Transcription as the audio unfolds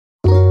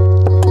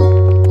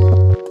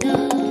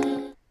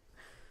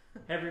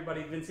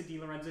everybody, Vincent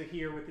DiLorenzo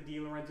here with the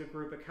DiLorenzo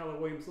Group at Keller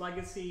Williams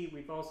Legacy.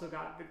 We've also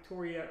got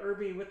Victoria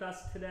Irby with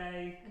us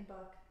today. And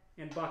Buck.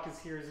 And Buck is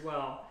here as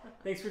well.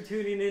 Thanks for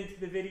tuning into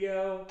the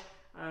video.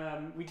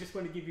 We just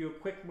want to give you a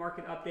quick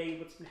market update,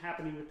 what's been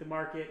happening with the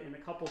market, and a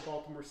couple of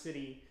Baltimore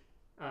City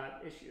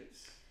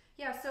issues.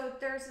 Yeah, so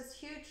there's this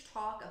huge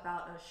talk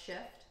about a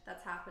shift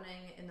that's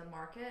happening in the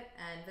market,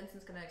 and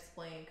Vincent's going to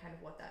explain kind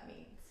of what that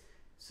means.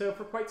 So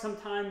for quite some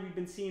time, we've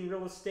been seeing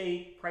real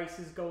estate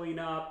prices going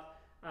up.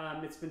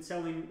 It's been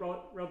selling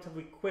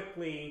relatively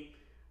quickly,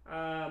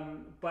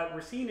 but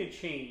we're seeing a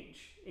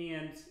change.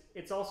 And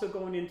it's also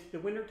going into the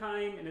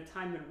wintertime and a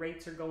time when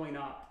rates are going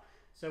up.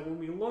 So when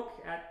we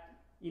look at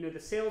the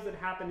sales that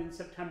happened in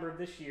September of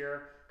this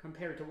year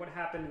compared to what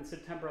happened in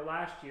September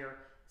last year,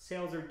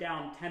 sales are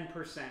down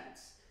 10%.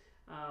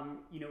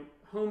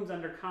 Homes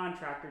under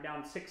contract are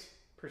down 6%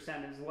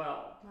 as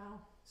well. Wow.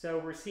 So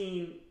we're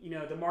seeing,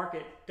 the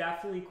market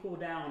definitely cool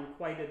down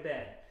quite a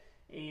bit.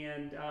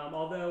 And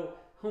although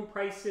home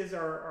prices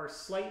are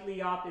slightly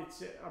up,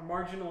 it's a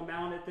marginal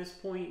amount at this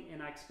point,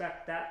 and I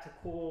expect that to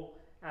cool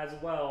as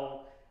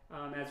well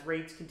as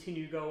rates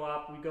continue to go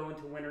up. We go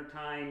into winter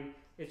time.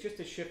 It's just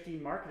a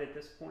shifting market at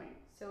this point.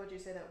 So would you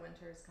say that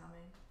winter is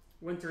coming?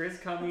 Winter is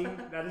coming.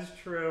 That is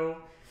true.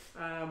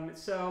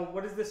 So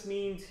what does this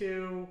mean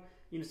to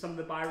some of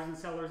the buyers and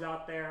sellers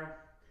out there?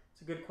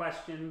 It's a good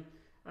question.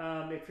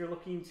 If you're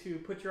looking to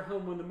put your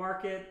home on the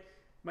market,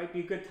 might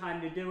be a good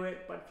time to do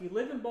it. But if you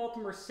live in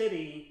Baltimore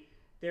City,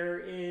 there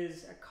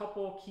is a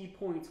couple key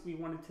points we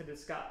wanted to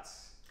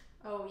discuss.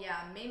 Oh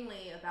yeah,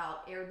 mainly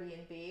about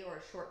Airbnb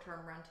or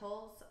short-term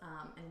rentals,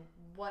 and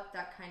what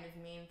that kind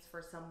of means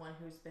for someone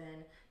who's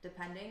been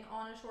depending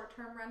on a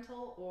short-term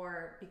rental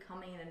or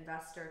becoming an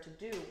investor to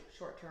do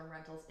short-term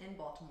rentals in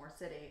Baltimore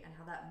City, and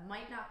how that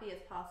might not be as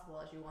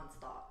possible as you once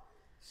thought.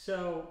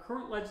 So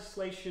current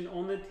legislation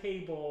on the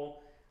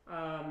table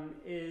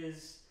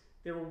is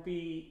there will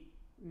be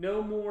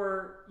no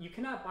more, you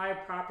cannot buy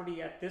a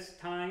property at this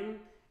time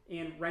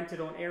and rent it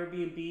on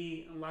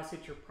Airbnb unless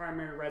it's your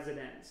primary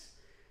residence.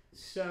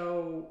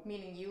 So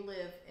meaning you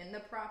live in the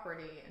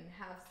property and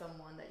have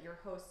someone that you're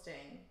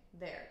hosting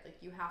there, like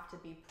you have to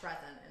be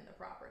present in the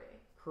property.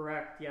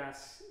 Correct,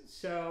 yes.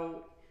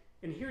 So,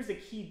 and here's a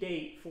key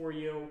date for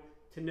you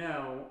to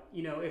know,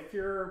 if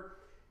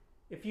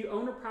you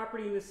own a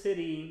property in the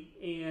city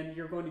and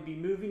you're going to be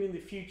moving in the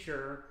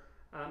future,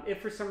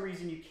 if for some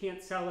reason you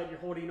can't sell it, you're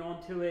holding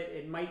on to it,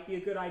 it might be a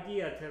good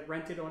idea to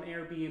rent it on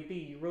Airbnb.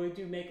 You really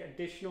do make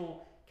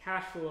additional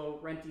cash flow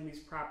renting these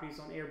properties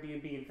on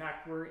Airbnb. In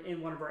fact, we're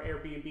in one of our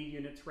Airbnb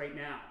units right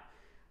now.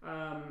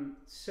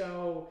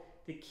 So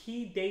the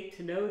key date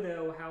to know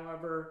though,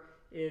 however,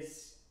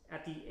 is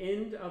at the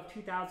end of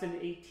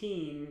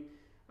 2018,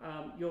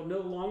 you'll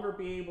no longer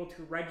be able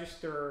to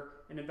register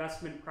an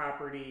investment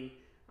property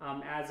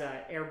as an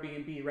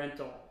Airbnb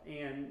rental.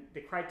 And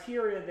the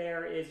criteria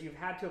there is you've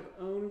had to have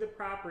owned the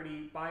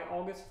property by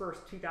August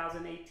 1st,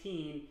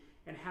 2018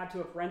 and had to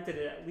have rented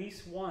it at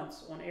least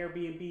once on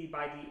Airbnb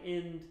by the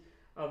end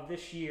of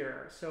this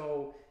year.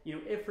 So,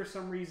 if for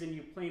some reason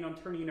you plan on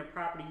turning a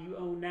property you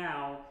own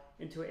now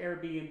into an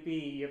Airbnb,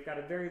 you've got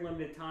a very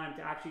limited time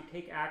to actually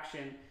take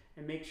action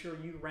and make sure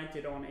you rent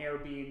it on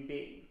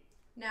Airbnb.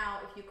 Now,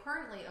 if you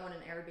currently own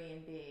an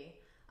Airbnb,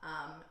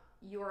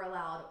 you are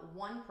allowed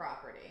one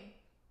property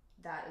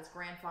that is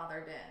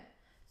grandfathered in.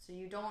 So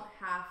you don't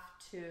have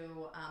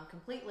to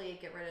completely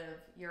get rid of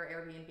your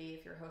Airbnb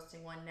if you're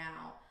hosting one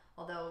now,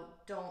 although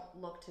don't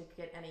look to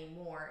get any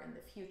more in the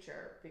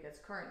future because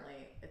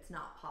currently it's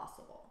not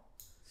possible.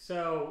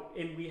 So,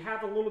 and we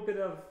have a little bit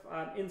of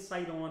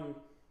insight on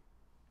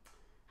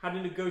how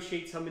to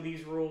negotiate some of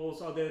these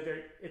rules, although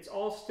it's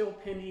all still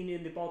pending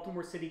in the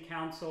Baltimore City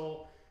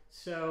Council.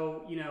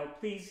 So,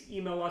 please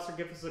email us or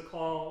give us a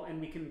call and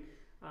we can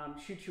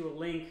shoot you a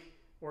link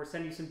or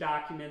send you some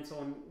documents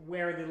on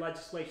where the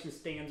legislation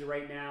stands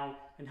right now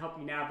and help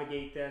you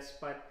navigate this.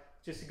 But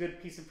just a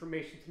good piece of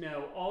information to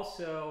know.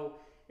 Also,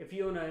 if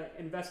you own an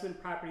investment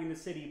property in the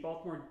city,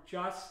 Baltimore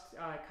just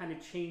kind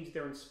of changed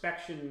their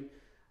inspection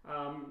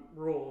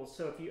rules.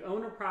 So if you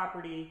own a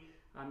property,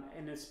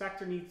 an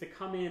inspector needs to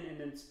come in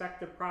and inspect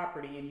the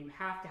property, and you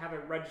have to have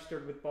it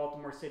registered with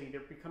Baltimore City.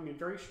 They're becoming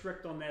very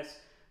strict on this.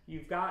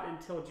 You've got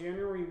until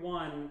January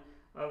 1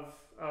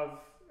 of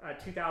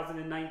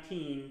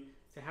 2019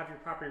 to have your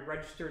property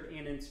registered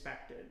and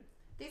inspected.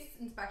 These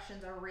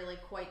inspections are really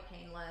quite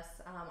painless.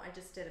 I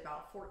just did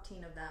about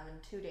 14 of them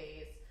in 2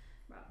 days.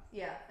 Wow.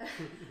 Yeah,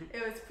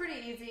 it was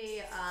pretty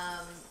easy,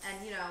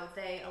 and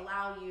they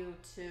allow you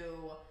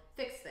to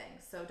fix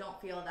things. So don't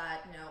feel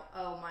that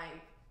oh, my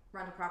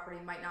rental property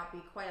might not be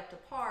quite up to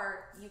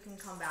par. You can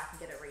come back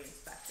and get it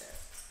re-inspected.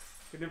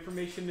 Good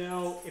information to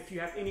know. If you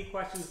have any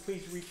questions,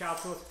 please reach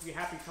out to us. We'd be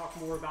happy to talk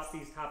more about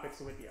these topics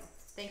with you.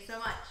 Thanks so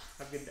much.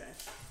 Have a good day.